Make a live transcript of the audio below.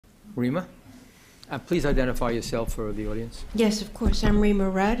Rima? Please identify yourself for the audience. Yes, of course. I'm Rima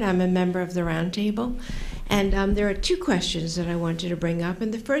Rudd. I'm a member of the Roundtable. And there are two questions that I wanted to bring up.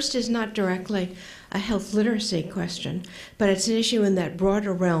 And the first is not directly a health literacy question, but it's an issue in that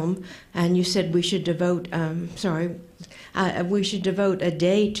broader realm. And you said we should devote, we should devote a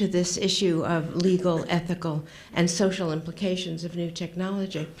day to this issue of legal, ethical, and social implications of new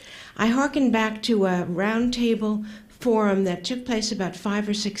technology. I hearken back to a Roundtable forum that took place about 5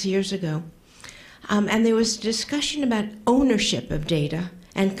 or 6 years ago. And there was discussion about ownership of data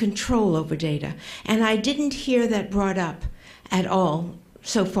and control over data. And I didn't hear that brought up at all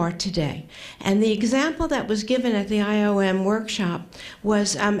so far today. And the example that was given at the IOM workshop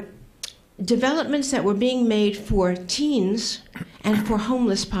was developments that were being made for teens and for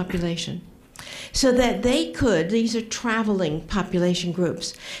homeless population, so that they could, these are traveling population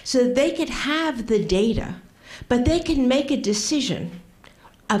groups, so that they could have the data, but they can make a decision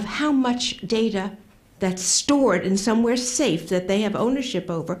of how much data that's stored in somewhere safe that they have ownership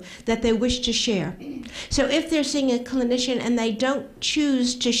over that they wish to share. So if they're seeing a clinician and they don't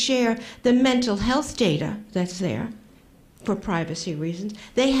choose to share the mental health data that's there for privacy reasons,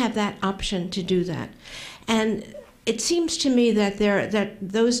 they have that option to do that. And it seems to me that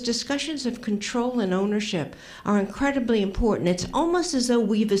those discussions of control and ownership are incredibly important. It's almost as though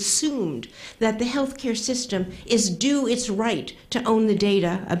we've assumed that the healthcare system is due its right to own the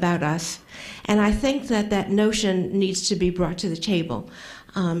data about us. And I think that that notion needs to be brought to the table.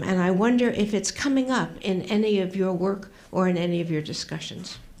 And I wonder if it's coming up in any of your work or in any of your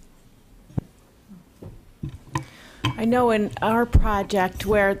discussions. I know in our project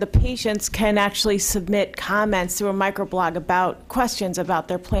where the patients can actually submit comments through a microblog about questions about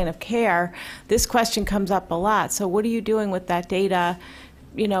their plan of care, this question comes up a lot. So what are you doing with that data?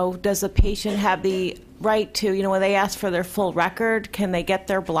 You know, does the patient have the right to, you know, when they ask for their full record, can they get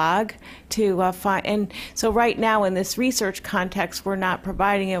their blog to find? And so right now in this research context, we're not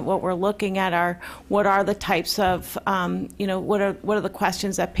providing it. What we're looking at are what are the types of, you know, what are the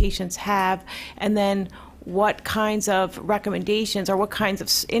questions that patients have, and then what kinds of recommendations or what kinds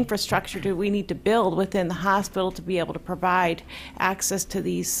of infrastructure do we need to build within the hospital to be able to provide access to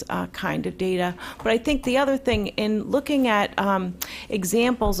these kind of data. But I think the other thing in looking at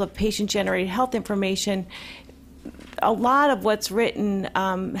examples of patient-generated health information, a lot of what's written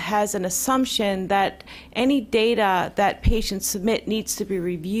has an assumption that any data that patients submit needs to be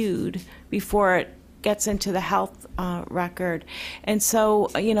reviewed before it gets into the health record. And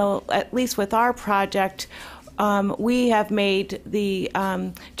so, you know, at least with our project, we have made the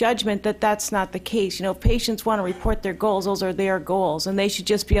judgment that that's not the case. You know, if patients want to report their goals, those are their goals, and they should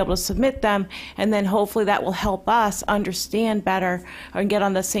just be able to submit them, and then hopefully that will help us understand better and get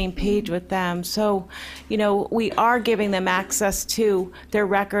on the same page with them. So, you know, we are giving them access to their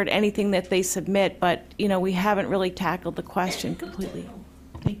record, anything that they submit, but, you know, we haven't really tackled the question completely.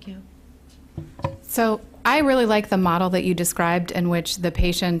 Thank you. So I really like the model that you described in which the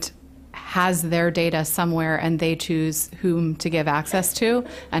patient has their data somewhere and they choose whom to give access to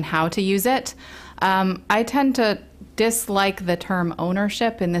and how to use it. I tend to dislike the term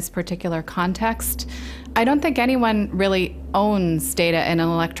ownership in this particular context. I don't think anyone really owns data in an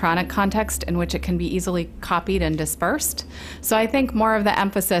electronic context in which it can be easily copied and dispersed. So I think more of the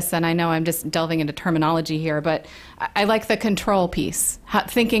emphasis, and I know I'm just delving into terminology here, but I like the control piece,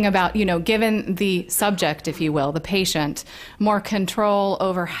 thinking about, you know, given the subject, if you will, the patient, more control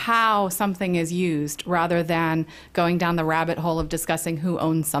over how something is used rather than going down the rabbit hole of discussing who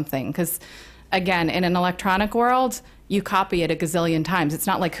owns something. Because again, in an electronic world, you copy it a gazillion times. It's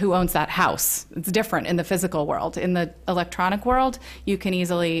not like who owns that house. It's different in the physical world. In the electronic world, you can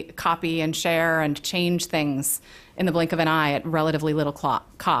easily copy and share and change things in the blink of an eye at relatively little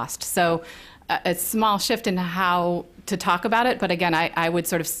cost. So a small shift in how to talk about it, but again, I would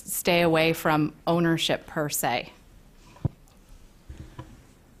sort of stay away from ownership per se.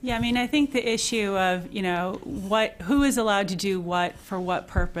 Yeah, I mean, I think the issue of, you know, who is allowed to do what for what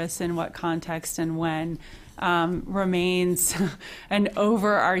purpose in what context and when remains an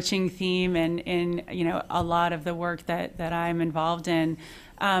overarching theme in you know, a lot of the work that I'm involved in.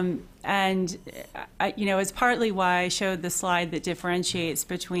 And you know, it's partly why I showed the slide that differentiates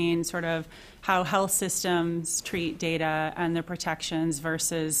between sort of how health systems treat data and the protections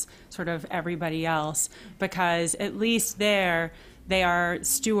versus sort of everybody else, because at least there, they are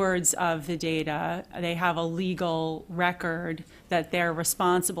stewards of the data. They have a legal record that they're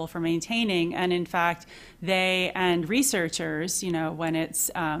responsible for maintaining. And in fact, they and researchers, you know, when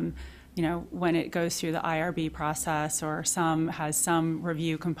it's, you know, when it goes through the IRB process or has some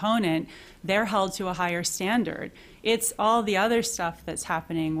review component, they're held to a higher standard. it's all the other stuff that's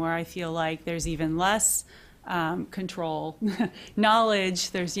happening where I feel like there's even less control, knowledge,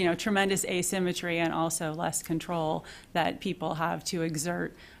 there's, tremendous asymmetry and also less control that people have to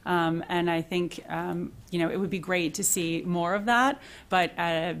exert. And I think, it would be great to see more of that, but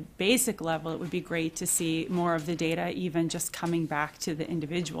at a basic level, it would be great to see more of the data even just coming back to the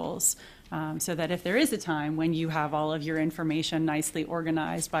individuals. So that if there is a time when you have all of your information nicely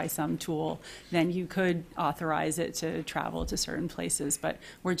organized by some tool, then you could authorize it to travel to certain places, but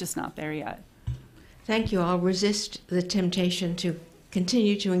we're just not there yet. Thank you. I'll resist the temptation to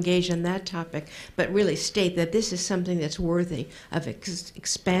continue to engage on that topic, but really state that this is something that's worthy of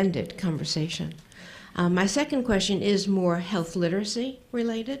expanded conversation. My second question is more health literacy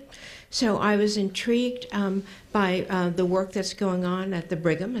related. So I was intrigued by the work that's going on at the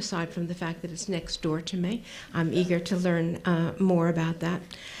Brigham, aside from the fact that it's next door to me. I'm eager to learn more about that.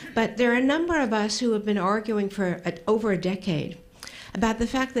 But there are a number of us who have been arguing for over a decade about the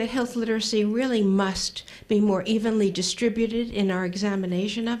fact that health literacy really must be more evenly distributed in our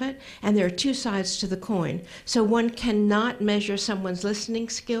examination of it, and there are two sides to the coin. So one cannot measure someone's listening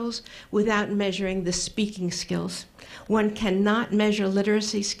skills without measuring the speaking skills. One cannot measure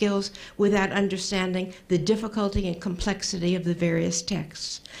literacy skills without understanding the difficulty and complexity of the various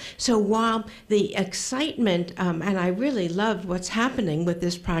texts. So while the excitement, and I really loved what's happening with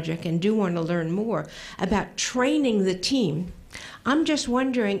this project and do want to learn more about training the team, I'm just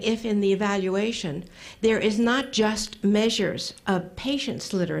wondering if in the evaluation there is not just measures of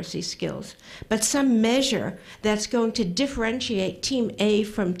patients' literacy skills, but some measure that's going to differentiate Team A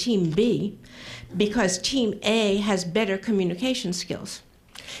from Team B because Team A has better communication skills.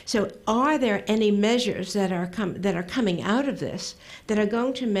 So are there any measures that are coming out of this that are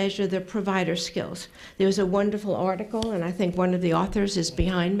going to measure the provider skills? There was a wonderful article, and I think one of the authors is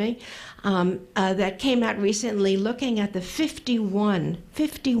behind me, that came out recently looking at the 51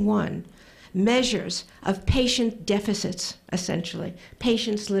 measures of patient deficits, essentially,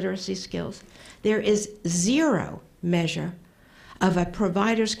 patients' literacy skills. There is zero measure of a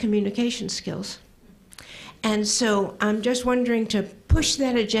provider's communication skills. And so I'm just wondering to push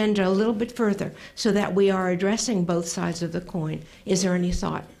that agenda a little bit further so that we are addressing both sides of the coin. Is there any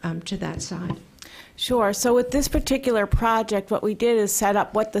thought to that side? Sure. So with this particular project, what we did is set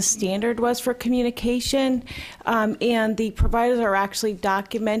up what the standard was for communication, and the providers are actually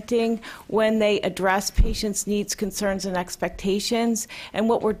documenting when they address patients' needs, concerns, and expectations. And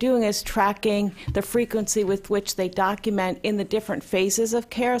what we're doing is tracking the frequency with which they document in the different phases of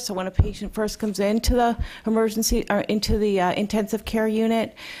care. So when a patient first comes into the emergency or into the intensive care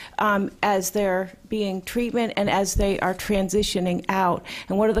unit, as they're being treatment and as they are transitioning out,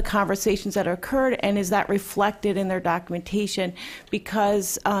 and what are the conversations that occurred, and is that reflected in their documentation?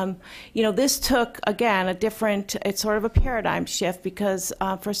 Because this took, again, it's sort of a paradigm shift, because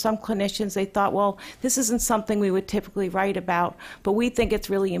for some clinicians they thought, well, this isn't something we would typically write about, but we think it's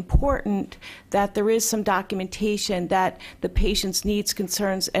really important that there is some documentation that the patient's needs,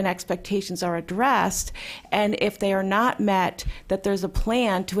 concerns, and expectations are addressed, and if they are not met, that there's a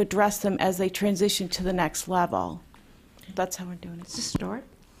plan to address them as they transition to the next level. That's how we're doing it. It's a start.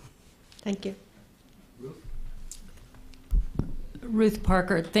 Thank you. Ruth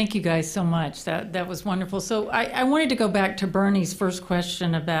Parker, thank you guys so much. That was wonderful. So I wanted to go back to Bernie's first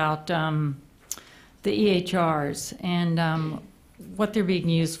question about the EHRs and what they're being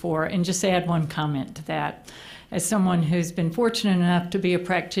used for, and just add one comment to that. As someone who's been fortunate enough to be a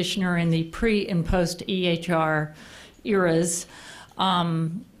practitioner in the pre and post EHR eras,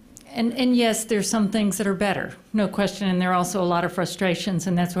 and yes, there's some things that are better, no question, and there are also a lot of frustrations,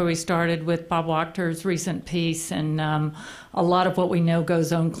 and that's where we started with Bob Wachter's recent piece, and a lot of what we know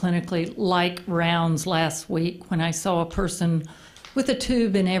goes on clinically, like rounds last week when I saw a person with a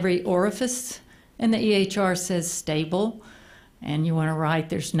tube in every orifice, and the EHR says stable, and you want to write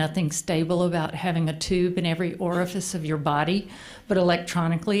there's nothing stable about having a tube in every orifice of your body, but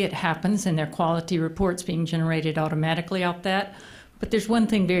electronically it happens, and there are quality reports being generated automatically off that. But there's one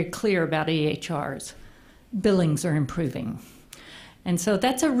thing very clear about EHRs. Billings are improving. And so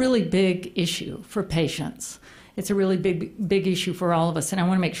that's a really big issue for patients. It's a really big issue for all of us, and I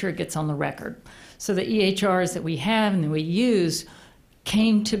want to make sure it gets on the record. So the EHRs that we have and that we use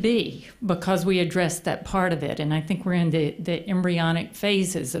came to be because we addressed that part of it. And I think we're in the embryonic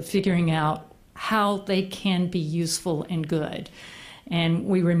phases of figuring out how they can be useful and good. And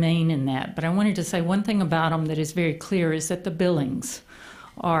we remain in that. But I wanted to say one thing about them that is very clear is that the billings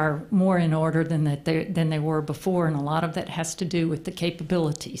are more in order than they were before, and a lot of that has to do with the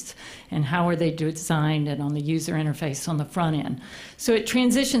capabilities and how are they designed and on the user interface on the front end. So it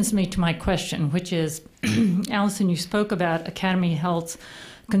transitions me to my question, which is, Allison, you spoke about Academy Health's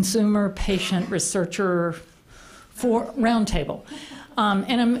consumer, patient, researcher for Roundtable,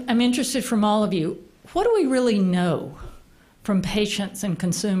 and I'm interested from all of you, what do we really know from patients and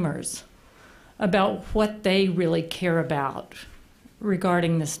consumers about what they really care about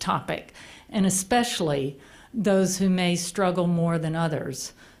regarding this topic, and especially those who may struggle more than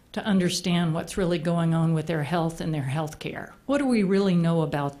others to understand what's really going on with their health and their health care? What do we really know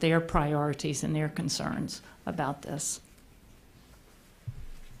about their priorities and their concerns about this?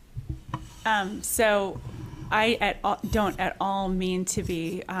 So I don't at all mean to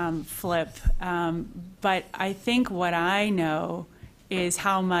be flip, but I think what I know is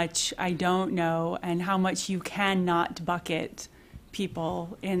how much I don't know and how much you cannot bucket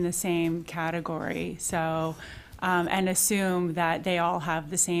people in the same category. So, and assume that they all have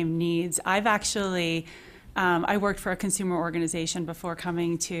the same needs. I've actually, I worked for a consumer organization before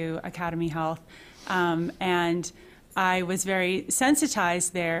coming to Academy Health, and I was very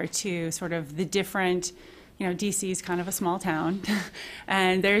sensitized there to sort of the different, you know, DC is kind of a small town,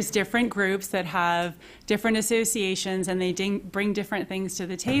 and there's different groups that have different associations, and they bring different things to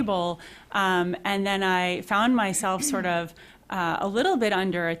the table. And then I found myself sort of a little bit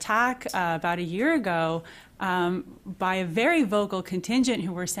under attack about a year ago by a very vocal contingent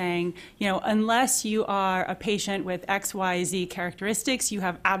who were saying, you know, unless you are a patient with X, Y, Z characteristics, you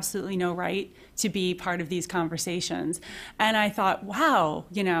have absolutely no right to be part of these conversations. And I thought, wow,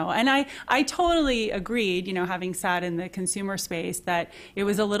 you know, and I totally agreed, you know, having sat in the consumer space, that it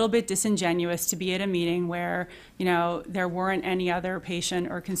was a little bit disingenuous to be at a meeting where, you know, there weren't any other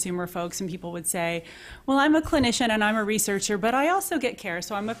patient or consumer folks, and people would say, well, I'm a clinician and I'm a researcher, but I also get care,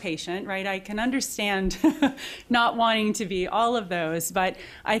 so I'm a patient, right? I can understand not wanting to be all of those, but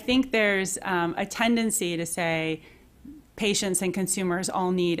I think there's a tendency to say, patients and consumers all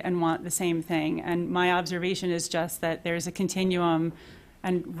need and want the same thing. And my observation is just that there's a continuum,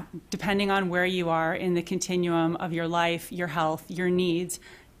 and depending on where you are in the continuum of your life, your health, your needs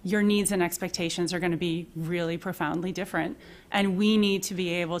and expectations are going to be really profoundly different. And we need to be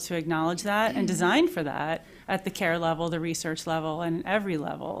able to acknowledge that and design for that at the care level, the research level, and every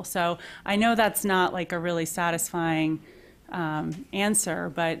level. So I know that's not like a really satisfying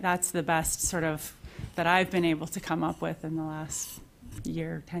answer, but that's the best sort of that I've been able to come up with in the last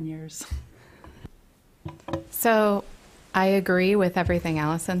year, 10 years. So I agree with everything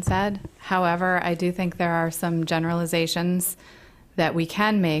Allison said. However, I do think there are some generalizations that we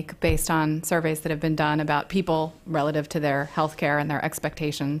can make based on surveys that have been done about people relative to their health care and their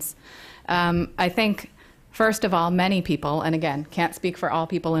expectations. I think, first of all, many people, and again, can't speak for all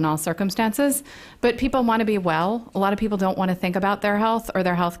people in all circumstances, but people want to be well. A lot of people don't want to think about their health or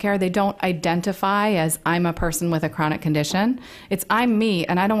their health care. They don't identify as, I'm a person with a chronic condition. It's, I'm me,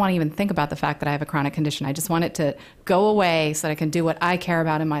 and I don't want to even think about the fact that I have a chronic condition. I just want it to go away so that I can do what I care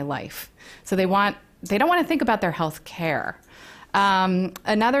about in my life. So they don't want to think about their health care.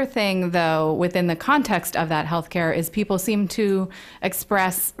 Another thing, though, within the context of that healthcare is people seem to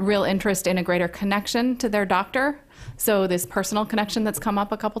express real interest in a greater connection to their doctor. So this personal connection that's come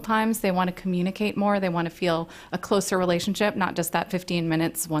up a couple times, they want to communicate more. They want to feel a closer relationship, not just that 15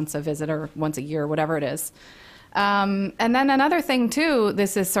 minutes once a visit or once a year, whatever it is. And then another thing, too,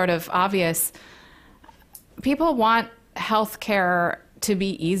 this is sort of obvious. People want healthcare to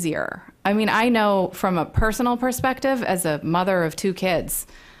be easier. I mean, I know from a personal perspective, as a mother of 2 kids,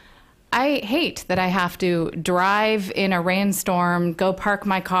 I hate that I have to drive in a rainstorm, go park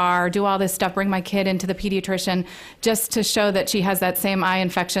my car, do all this stuff, bring my kid into the pediatrician just to show that she has that same eye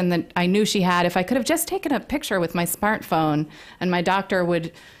infection that I knew she had. If I could have just taken a picture with my smartphone and my doctor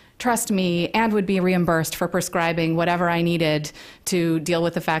would trust me and would be reimbursed for prescribing whatever I needed to deal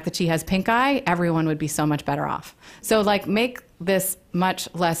with the fact that she has pink eye, everyone would be so much better off. So, like, make this much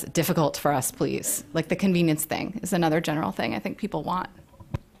less difficult for us, please. Like, the convenience thing is another general thing I think people want.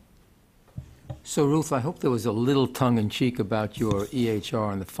 So, Ruth, I hope there was a little tongue-in-cheek about your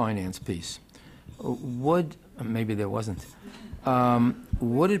EHR and the finance piece. Maybe there wasn't.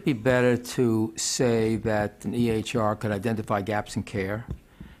 Would it be better to say that an EHR could identify gaps in care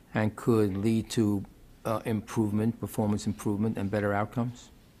and could lead to improvement, performance improvement, and better outcomes?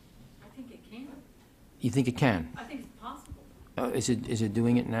 I think it can. You think it can? I think it's possible. Is it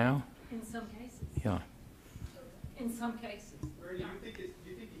doing it now? In some cases. Yeah. In some cases. Do you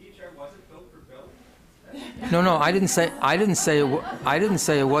think the EHR wasn't built for Bill? No, I didn't say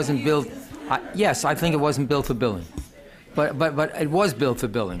it wasn't built. Yes, I think it wasn't built for billing. But it was built for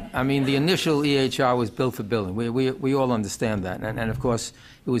billing. I mean, the initial EHR was built for billing. We all understand that. And of course,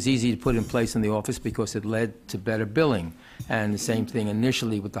 it was easy to put in place in the office because it led to better billing. And the same thing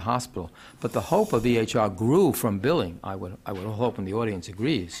initially with the hospital. But the hope of EHR grew from billing, I would hope, and the audience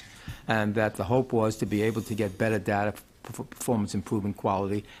agrees, and that the hope was to be able to get better data for performance improvement,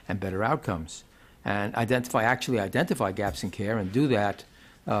 quality, and better outcomes. And actually identify gaps in care and do that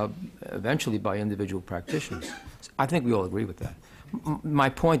eventually by individual practitioners. I think we all agree with that. My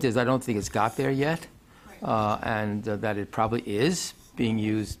point is I don't think it's got there yet, and that it probably is being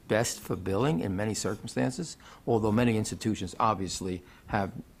used best for billing in many circumstances, although many institutions obviously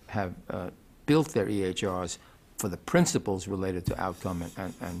have built their EHRs for the principles related to outcome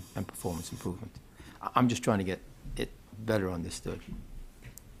and performance improvement. I'm just trying to get it better understood.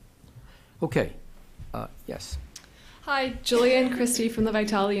 Okay. Yes. Hi, Jillian Christie from the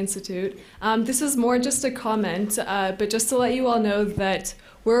Vitality Institute. This is more just a comment, but just to let you all know that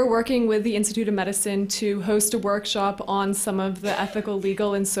we're working with the Institute of Medicine to host a workshop on some of the ethical,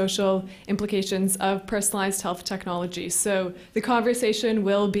 legal, and social implications of personalized health technology. So the conversation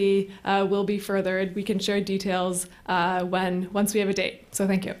will be furthered. We can share details once we have a date. So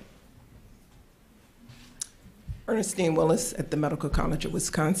thank you. Ernestine Willis at the Medical College of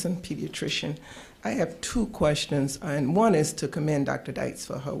Wisconsin, pediatrician. I have two questions, and one is to commend Dr. Deitz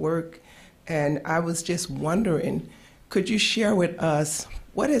for her work. And I was just wondering, could you share with us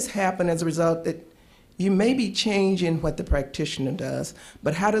what has happened as a result that you may be changing what the practitioner does,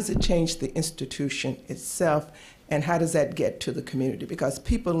 but how does it change the institution itself, and how does that get to the community? Because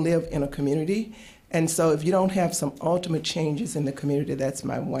people live in a community, and so if you don't have some ultimate changes in the community, that's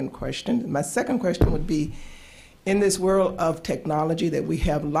my one question. My second question would be, in this world of technology that we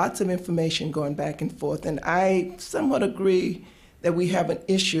have lots of information going back and forth, and I somewhat agree that we have an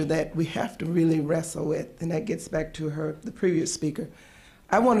issue that we have to really wrestle with, and that gets back to the previous speaker.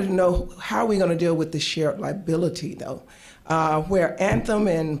 I wanted to know how we're going to deal with the shared liability, though, where Anthem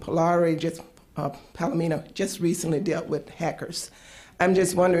and Palomino just recently dealt with hackers. I'm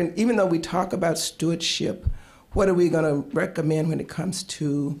just wondering, even though we talk about stewardship, what are we going to recommend when it comes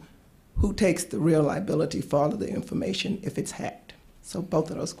to who takes the real liability for all of the information if it's hacked? So both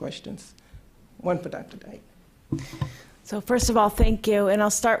of those questions. One for Dr. Dyke. So first of all, thank you, and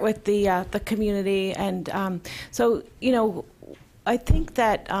I'll start with the community. And so, I think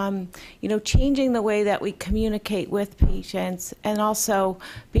that changing the way that we communicate with patients, and also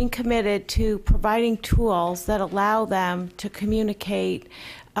being committed to providing tools that allow them to communicate,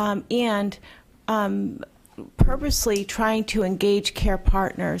 and purposely trying to engage care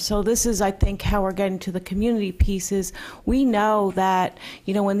partners. So this is, I think, how we're getting to the community pieces. We know that,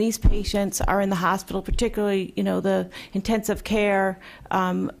 when these patients are in the hospital, particularly, the intensive care,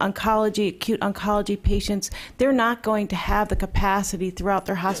 oncology, acute oncology patients, they're not going to have the capacity throughout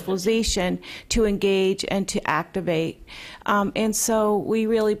their hospitalization to engage and to activate. And so we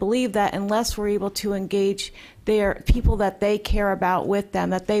really believe that unless we're able to engage their people that they care about with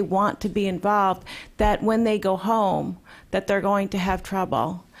them, that they want to be involved, that when they go home, that they're going to have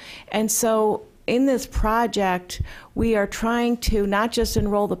trouble. And so in this project, we are trying to not just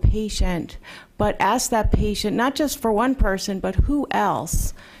enroll the patient, but ask that patient, not just for one person, but who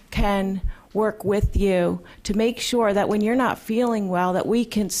else can work with you to make sure that when you're not feeling well, that we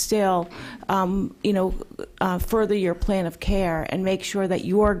can still, further your plan of care and make sure that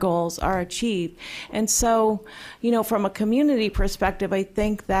your goals are achieved. And so, from a community perspective, I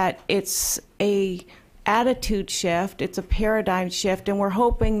think that it's a attitude shift, it's a paradigm shift, and we're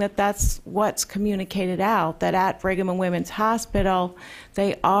hoping that that's what's communicated out, that at Brigham and Women's Hospital,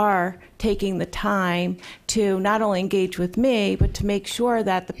 they are taking the time to not only engage with me, but to make sure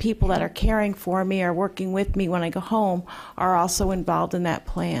that the people that are caring for me or working with me when I go home are also involved in that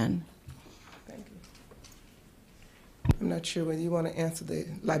plan. Thank you. I'm not sure whether you want to answer the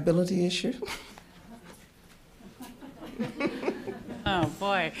liability issue. Oh,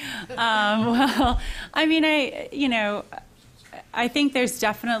 boy. Well, I mean, I think there's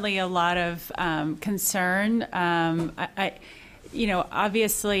definitely a lot of concern.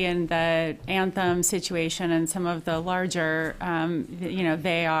 Obviously in the Anthem situation and some of the larger,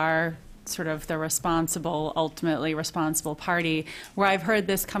 they are sort of the ultimately responsible party. Where I've heard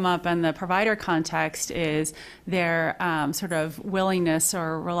this come up in the provider context is their sort of willingness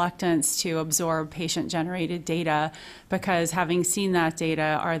or reluctance to absorb patient-generated data, because having seen that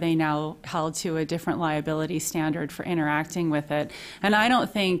data, are they now held to a different liability standard for interacting with it? And I don't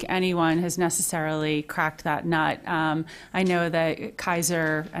think anyone has necessarily cracked that nut. I know that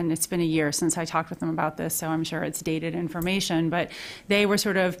Kaiser, and it's been a year since I talked with them about this, so I'm sure it's dated information, but they were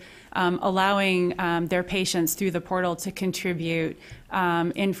sort of allowing their patients through the portal to contribute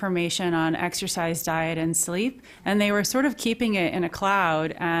information on exercise, diet, and sleep. And they were sort of keeping it in a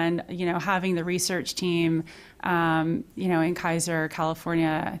cloud and, having the research team, in Kaiser,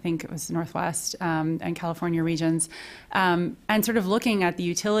 California, I think it was Northwest and California regions, and sort of looking at the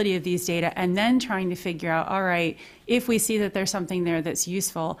utility of these data and then trying to figure out, all right, if we see that there's something there that's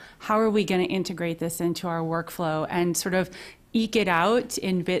useful, how are we going to integrate this into our workflow and sort of eke it out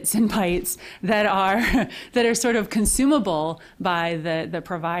in bits and bytes that are sort of consumable by the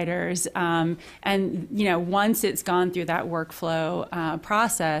providers. And once it's gone through that workflow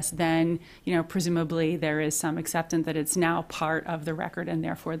process, then presumably there is some acceptance that it's now part of the record, and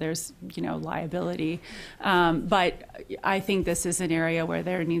therefore there's liability. But I think this is an area where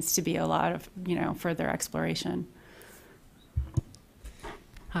there needs to be a lot of further exploration.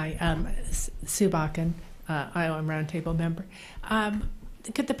 Hi, Sue Bakken, IOM Roundtable member.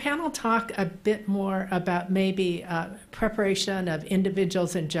 Could the panel talk a bit more about maybe preparation of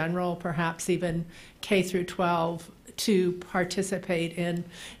individuals in general, perhaps even K through 12, to participate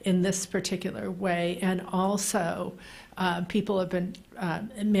in this particular way? And also, people have been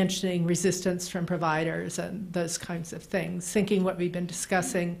mentioning resistance from providers and those kinds of things. Thinking what we've been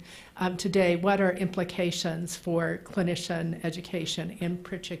discussing today, what are implications for clinician education in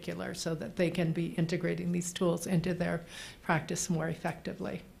particular so that they can be integrating these tools into their practice more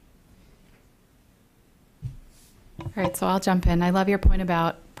effectively? All right, so I'll jump in. I love your point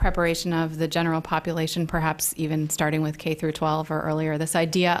about preparation of the general population, perhaps even starting with K through 12 or earlier. This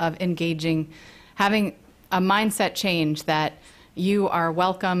idea of engaging, having a mindset change that you are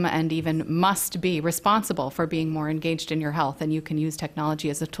welcome and even must be responsible for being more engaged in your health, and you can use technology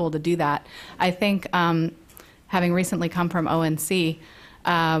as a tool to do that. I think having recently come from ONC,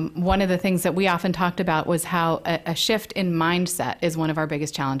 one of the things that we often talked about was how a shift in mindset is one of our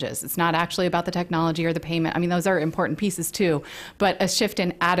biggest challenges. It's not actually about the technology or the payment. I mean, those are important pieces too, but a shift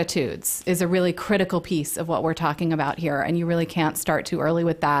in attitudes is a really critical piece of what we're talking about here, and you really can't start too early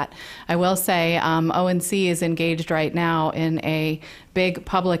with that. I will say ONC is engaged right now in a big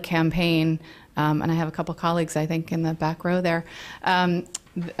public campaign, and I have a couple colleagues, I think, in the back row there,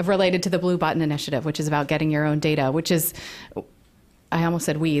 related to the Blue Button Initiative, which is about getting your own data, which is, I almost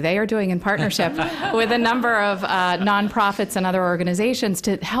said we. They are doing in partnership with a number of nonprofits and other organizations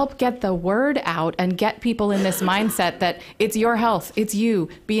to help get the word out and get people in this mindset that it's your health, it's you,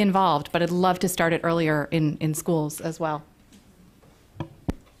 be involved. But I'd love to start it earlier in schools as well.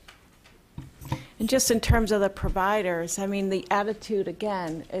 And just in terms of the providers, I mean, the attitude,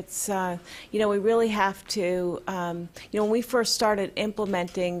 again, it's, we really have to, when we first started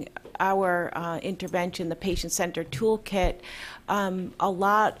implementing our intervention, the patient-centered toolkit, a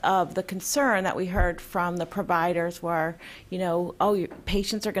lot of the concern that we heard from the providers were, oh, your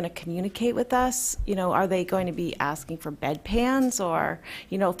patients are going to communicate with us. Are they going to be asking for bedpans or,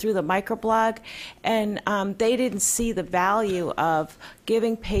 through the microblog? And they didn't see the value of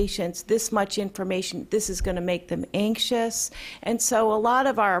giving patients this much information. This is going to make them anxious. And so a lot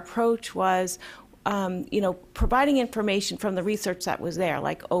of our approach was, providing information from the research that was there,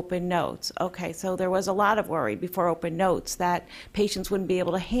 like open notes. Okay, so there was a lot of worry before open notes that patients wouldn't be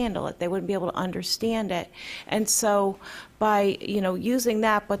able to handle it, they wouldn't be able to understand it. And so by using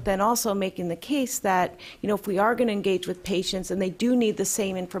that, but then also making the case that if we are going to engage with patients and they do need the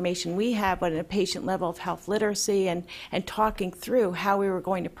same information we have, but at a patient level of health literacy, and talking through how we were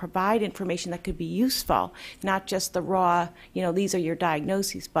going to provide information that could be useful, not just the raw, these are your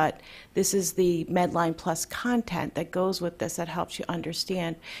diagnoses, but this is the Medline Plus content that goes with this that helps you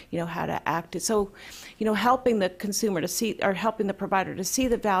understand, how to act. So, helping the consumer to see, or helping the provider to see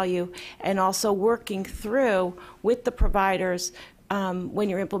the value, and also working through with the providers when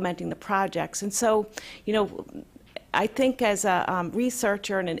you're implementing the projects. And so, I think as a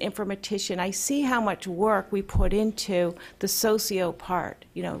researcher and an informatician, I see how much work we put into the socio part.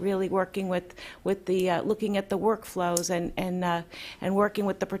 Really working with the looking at the workflows and working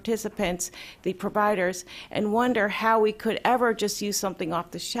with the participants, the providers, and wonder how we could ever just use something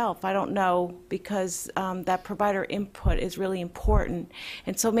off the shelf. I don't know, because that provider input is really important.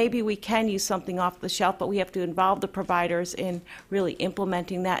 And so maybe we can use something off the shelf, but we have to involve the providers in really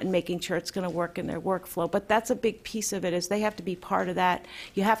implementing that and making sure it's going to work in their workflow. But that's a big piece of it, is they have to be part of that.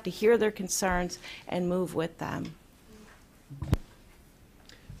 You have to hear their concerns and move with them.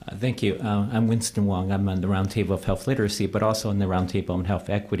 Thank you. I'm Winston Wong. I'm on the Roundtable of Health Literacy, but also on the Roundtable on Health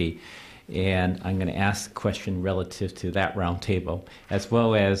Equity. And I'm going to ask a question relative to that roundtable, as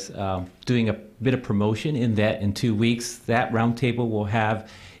well as doing a bit of promotion in that in 2 weeks, that roundtable will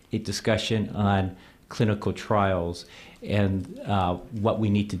have a discussion on clinical trials. and what we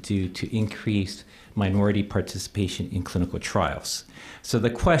need to do to increase minority participation in clinical trials. So the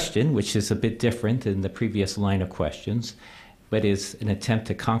question, which is a bit different than the previous line of questions, but is an attempt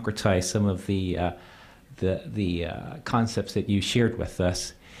to concretize some of the concepts that you shared with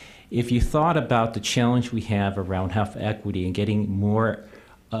us. If you thought about the challenge we have around health equity and getting more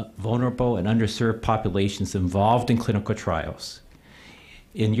vulnerable and underserved populations involved in clinical trials,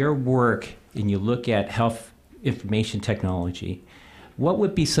 in your work, and you look at health information technology, what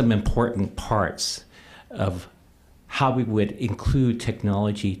would be some important parts of how we would include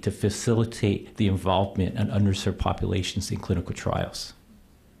technology to facilitate the involvement of underserved populations in clinical trials?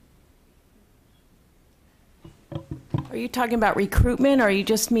 Are you talking about recruitment, or you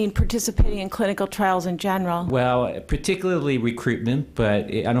just mean participating in clinical trials in general? Well, particularly recruitment, but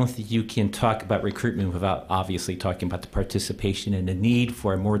I don't think you can talk about recruitment without obviously talking about the participation and the need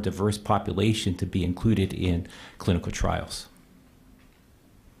for a more diverse population to be included in clinical trials.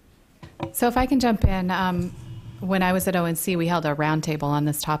 So if I can jump in, when I was at ONC, we held a roundtable on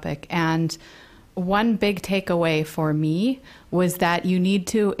this topic, and one big takeaway for me was that you need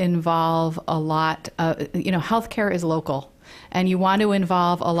to involve a lot of, healthcare is local, and you want to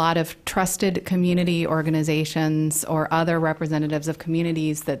involve a lot of trusted community organizations or other representatives of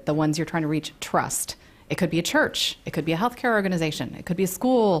communities that the ones you're trying to reach trust. It could be a church, it could be a healthcare organization, it could be a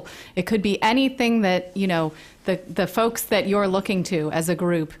school, it could be anything that, the folks that you're looking to as a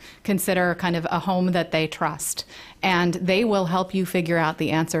group consider kind of a home that they trust. And they will help you figure out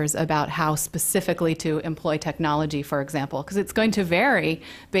the answers about how specifically to employ technology, for example, because it's going to vary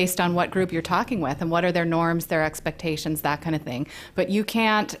based on what group you're talking with and what are their norms, their expectations, that kind of thing. But you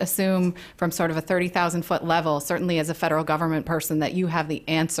can't assume from sort of a 30,000-foot level, certainly as a federal government person, that you have the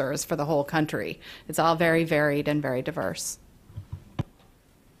answers for the whole country. It's all very varied and very diverse.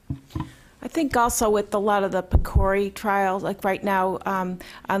 I think also with a lot of the PCORI trials, like right now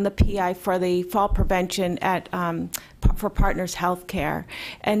on the PI for the fall prevention at for Partners Healthcare.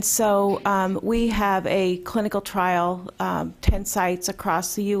 And so we have a clinical trial, 10 sites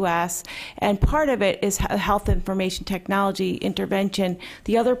across the U.S., and part of it is health information technology intervention.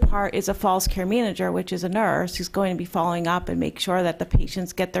 The other part is a falls care manager, which is a nurse who's going to be following up and make sure that the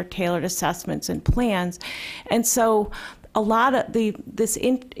patients get their tailored assessments and plans. And so a lot of this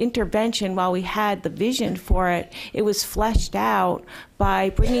intervention, while we had the vision for it, it was fleshed out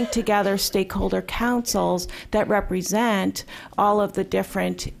by bringing together stakeholder councils that represent all of the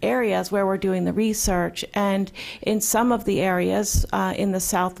different areas where we're doing the research. And in some of the areas in the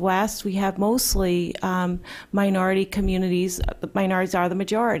Southwest, we have mostly minority communities. Minorities are the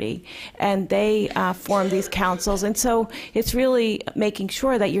majority, and they form these councils. And so it's really making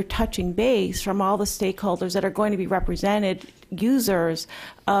sure that you're touching base from all the stakeholders that are going to be represented, users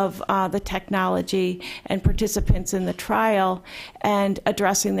of the technology and participants in the trial, and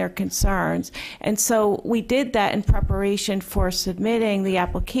addressing their concerns. And so we did that in preparation for submitting the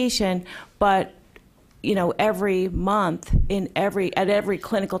application, but every month at every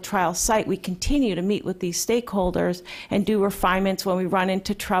clinical trial site, we continue to meet with these stakeholders and do refinements. When we run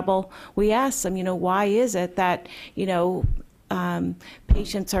into trouble, we ask them, why is it that,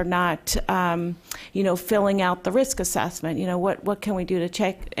 patients are not, filling out the risk assessment. What can we do to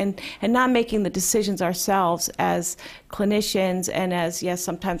check, and not making the decisions ourselves as clinicians and as, yes,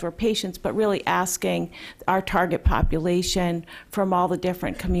 sometimes we're patients, but really asking our target population from all the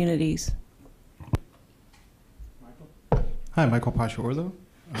different communities. Hi, Michael Pasha-Orlo,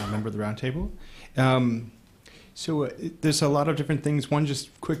 member of the Roundtable. So there's a lot of different things. One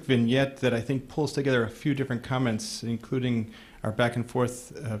just quick vignette that I think pulls together a few different comments, including our back and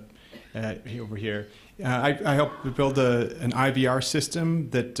forth over here. I helped build an IVR system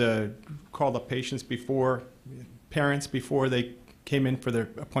that called up parents before they came in for their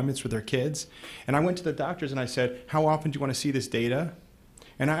appointments with their kids. And I went to the doctors and I said, how often do you want to see this data?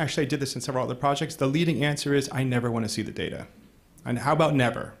 And I actually did this in several other projects. The leading answer is, I never want to see the data. And how about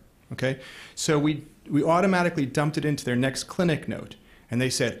never? Okay? So we automatically dumped it into their next clinic note. And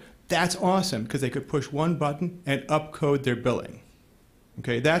they said, that's awesome, because they could push one button and upcode their billing.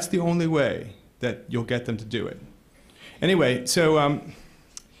 Okay? That's the only way that you'll get them to do it. Anyway, so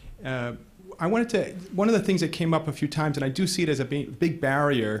I wanted to, one of the things that came up a few times, and I do see it as a big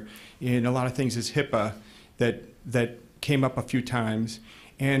barrier in a lot of things, is HIPAA that came up a few times.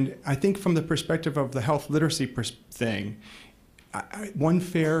 And I think from the perspective of the health literacy thing, one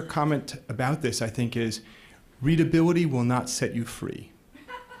fair comment about this, I think, is readability will not set you free.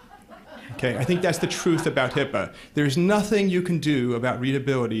 Okay, I think that's the truth about HIPAA. There's nothing you can do about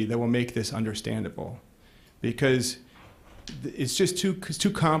readability that will make this understandable, because it's just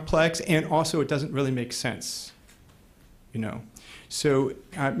too complex, and also it doesn't really make sense. you know. So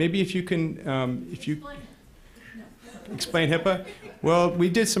maybe if you can, explain HIPAA. Well, we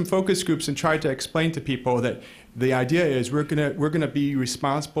did some focus groups and tried to explain to people that the idea is we're gonna be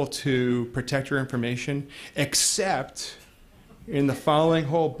responsible to protect your information, except in the following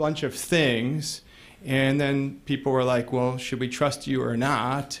whole bunch of things. And then people were like, well, should we trust you or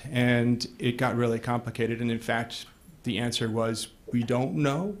not? And it got really complicated. And in fact, the answer was, we don't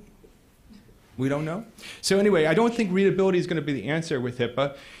know. We don't know. So anyway, I don't think readability is going to be the answer with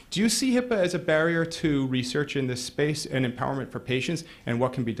HIPAA. Do you see HIPAA as a barrier to research in this space and empowerment for patients, and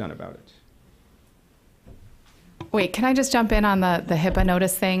what can be done about it? Wait, can I just jump in on the HIPAA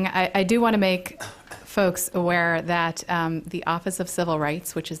notice thing? I do want to make folks aware that the Office of Civil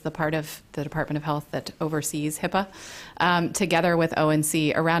Rights, which is the part of the Department of Health that oversees HIPAA, together with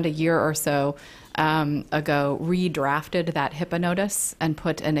ONC, around a year or so ago, redrafted that HIPAA notice and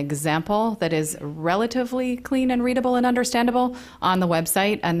put an example that is relatively clean and readable and understandable on the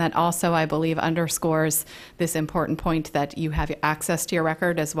website, and that also, I believe, underscores this important point that you have access to your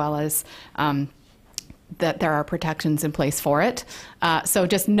record as well as that there are protections in place for it. So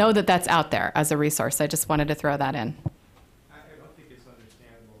just know that that's out there as a resource. I just wanted to throw that in. I don't think it's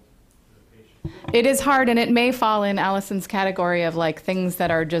understandable to the patient. It is hard, and it may fall in Allison's category of like things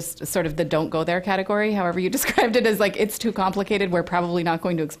that are just sort of the don't go there category. However you described it as like it's too complicated. We're probably not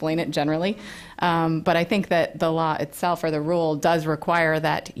going to explain it generally. But I think that the law itself or the rule does require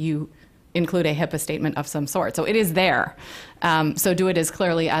that you include a HIPAA statement of some sort. So it is there. So do it as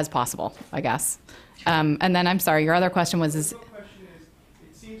clearly as possible, I guess. And then I'm sorry, your other question was The real question is,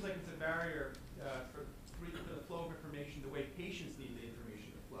 it seems like it's a barrier for the flow of information the way patients need the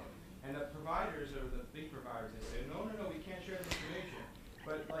information to flow. And the providers are the big providers. They say, no, we can't share this information.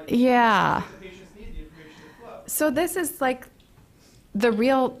 But like, yeah. the patients need the information to flow. So this is like the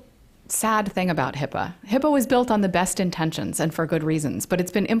real sad thing about HIPAA. HIPAA was built on the best intentions and for good reasons, but it's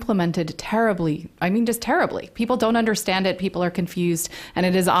been implemented terribly. I mean, just terribly. People don't understand it, people are confused, and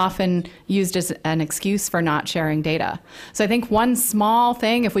it is often used as an excuse for not sharing data. So I think one small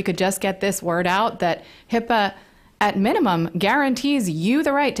thing, if we could just get this word out, that HIPAA at minimum guarantees you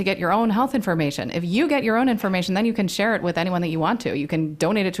the right to get your own health information. If you get your own information, then you can share it with anyone that you want to. You can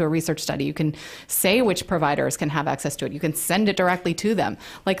donate it to a research study. You can say which providers can have access to it. You can send it directly to them.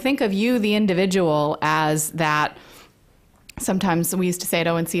 Like, think of you, the individual, as that. Sometimes we used to say at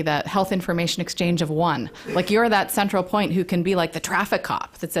ONC that health information exchange of one. Like, you're that central point who can be like the traffic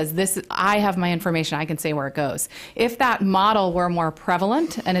cop that says, this, I have my information, I can say where it goes. If that model were more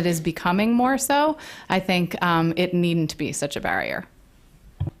prevalent, and it is becoming more so, I think it needn't be such a barrier.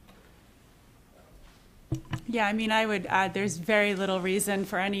 Yeah, I mean, I would add there's very little reason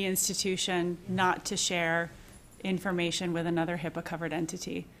for any institution not to share information with another HIPAA-covered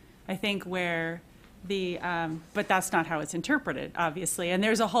entity. I think where but that's not how it's interpreted, obviously. And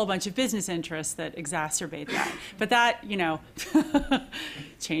there's a whole bunch of business interests that exacerbate that. But that,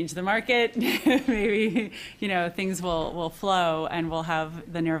 change the market, maybe, things will flow and we'll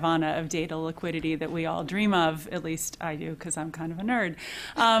have the nirvana of data liquidity that we all dream of. At least I do, because I'm kind of a nerd.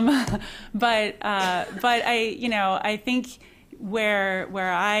 But I think where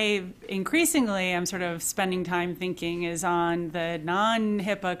I increasingly am sort of spending time thinking is on the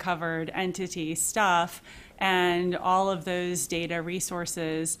non-HIPAA covered entity stuff and all of those data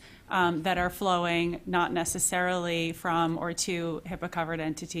resources that are flowing not necessarily from or to HIPAA covered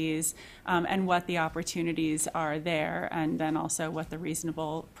entities, and what the opportunities are there, and then also what the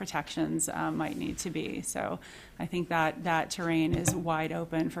reasonable protections might need to be. So I think that terrain is wide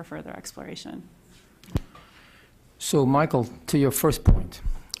open for further exploration. So, Michael, to your first point,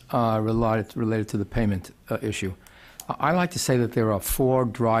 related to the payment issue, I like to say that there are 4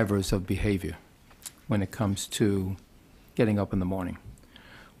 drivers of behavior when it comes to getting up in the morning.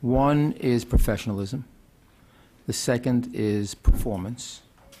 One is professionalism. The second is performance.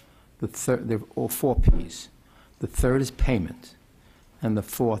 The third, they're all 4 Ps. The third is payment. And the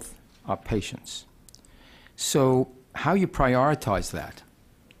fourth are patience. So how you prioritize that,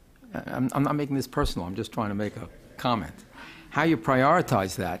 I'm not making this personal, I'm just trying to make a comment. How you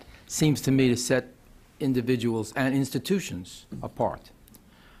prioritize that seems to me to set individuals and institutions apart.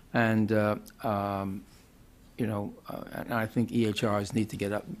 And, and I think EHRs need to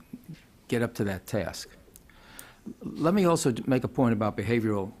get up to that task. Let me also make a point about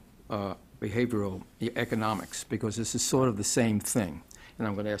behavioral economics, because this is sort of the same thing, and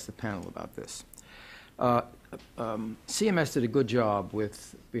I'm going to ask the panel about this. CMS did a good job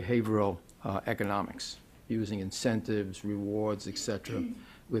with behavioral economics, using incentives, rewards, etc.,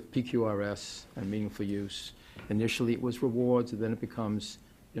 with PQRS and meaningful use. Initially it was rewards, and then it becomes,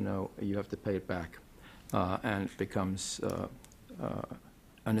 you have to pay it back. and it becomes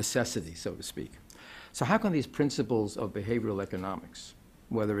a necessity, so to speak. So how can these principles of behavioral economics,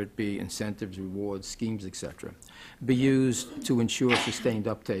 whether it be incentives, rewards, schemes, etc., be used to ensure sustained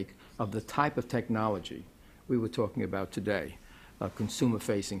uptake of the type of technology we were talking about today,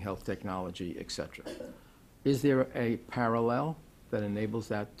 consumer-facing health technology, etc.? Is there a parallel that enables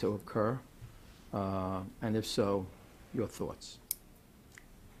that to occur? And if so, your thoughts?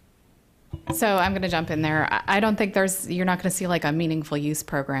 So I'm going to jump in there. I don't think you're not going to see like a meaningful use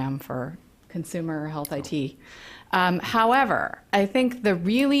program for consumer health IT. However, I think the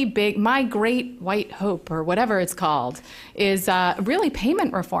really big, my great white hope, or whatever it's called, is really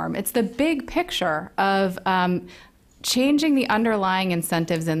payment reform. It's the big picture of changing the underlying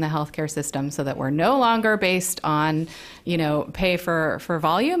incentives in the healthcare system so that we're no longer based on, pay for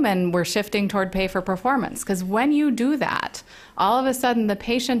volume, and we're shifting toward pay for performance. Because when you do that, all of a sudden the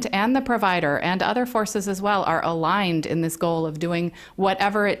patient and the provider and other forces as well are aligned in this goal of doing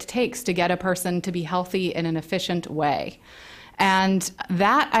whatever it takes to get a person to be healthy in an efficient way. And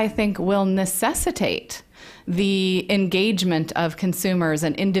that, I think, will necessitate the engagement of consumers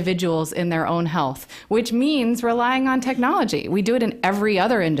and individuals in their own health, which means relying on technology. We do it in every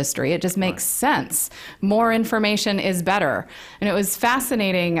other industry. It just makes sense. More information is better. And it was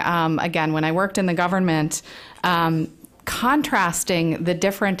fascinating, again, when I worked in the government, contrasting the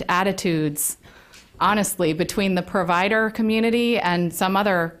different attitudes, honestly, between the provider community and some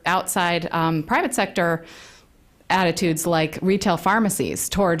other outside private sector attitudes like retail pharmacies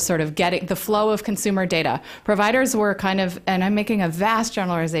towards sort of getting the flow of consumer data. Providers were kind of, and I'm making a vast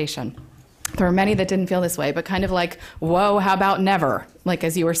generalization, there were many that didn't feel this way, but kind of like, whoa, how about never? Like,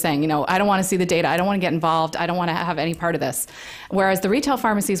 as you were saying, I don't want to see the data. I don't want to get involved. I don't want to have any part of this. Whereas the retail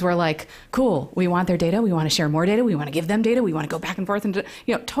pharmacies were like, cool, we want their data. We want to share more data. We want to give them data. We want to go back and forth. And,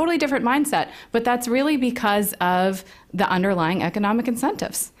 totally different mindset. But that's really because of the underlying economic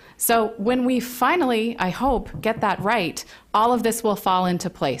incentives. So when we finally, I hope, get that right, all of this will fall into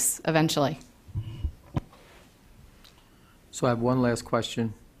place eventually. So I have one last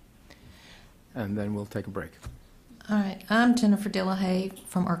question, and then we'll take a break. All right. I'm Jennifer Dillahay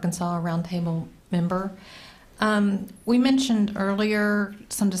from Arkansas, a Roundtable member. We mentioned earlier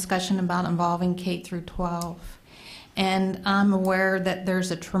some discussion about involving K through 12, and I'm aware that there's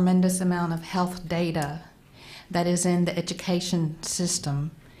a tremendous amount of health data that is in the education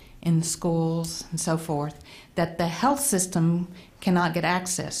system, in the schools and so forth, that the health system cannot get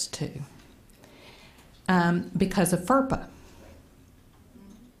access to because of FERPA.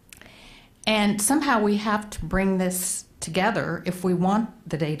 And somehow we have to bring this together if we want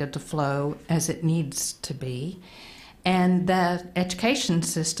the data to flow as it needs to be. And the education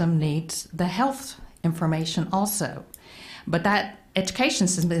system needs the health information also. But that education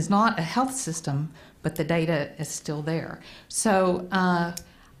system is not a health system, but the data is still there. So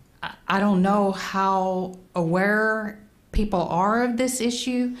I don't know how aware people are of this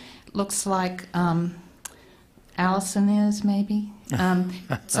issue. Looks like Allison is, maybe.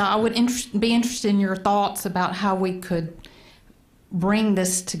 So I would be interested in your thoughts about how we could bring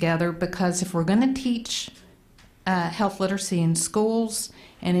this together, because if we're going to teach health literacy in schools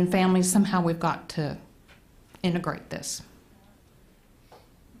and in families, somehow we've got to integrate this.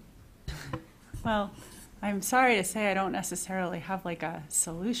 Well, I'm sorry to say I don't necessarily have like a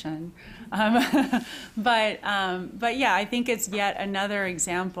solution, but yeah, I think it's yet another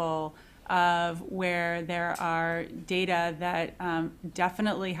example of where there are data that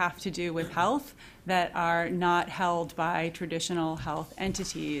definitely have to do with health that are not held by traditional health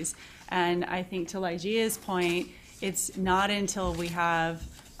entities. And I think to Lygia's point, it's not until we have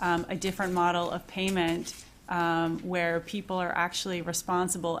a different model of payment where people are actually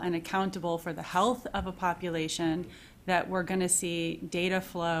responsible and accountable for the health of a population that we're going to see data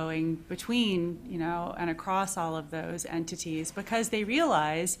flowing between, and across all of those entities, because they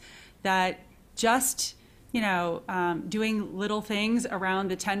realize that just, doing little things around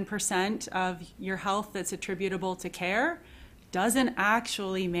the 10% of your health that's attributable to care doesn't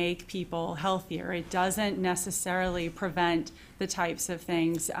actually make people healthier. It doesn't necessarily prevent the types of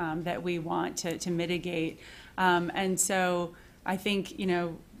things that we want to mitigate. And so I think,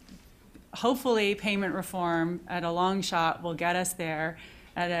 hopefully payment reform at a long shot will get us there.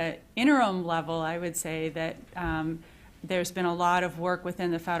 At an interim level, I would say that there's been a lot of work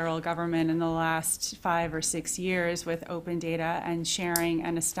within the federal government in the last 5 or 6 years with open data and sharing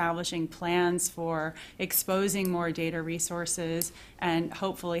and establishing plans for exposing more data resources and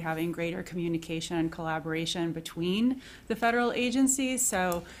hopefully having greater communication and collaboration between the federal agencies.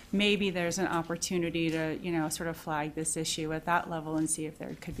 So maybe there's an opportunity to, you know, sort of flag this issue at that level and see if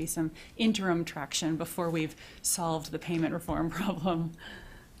there could be some interim traction before we've solved the payment reform problem.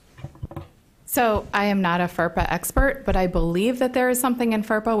 So I am not a FERPA expert, but I believe that there is something in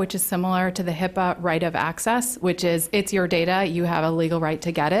FERPA which is similar to the HIPAA right of access, which is it's your data, you have a legal right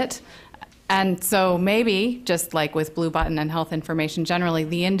to get it. And so maybe, just like with Blue Button and health information generally,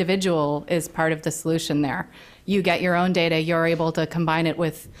 the individual is part of the solution there. You get your own data, you're able to combine it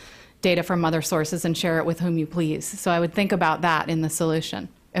with data from other sources and share it with whom you please. So I would think about that in the solution,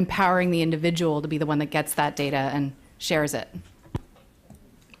 empowering the individual to be the one that gets that data and shares it.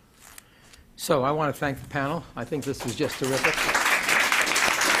 So I want to thank the panel. I think this was just terrific.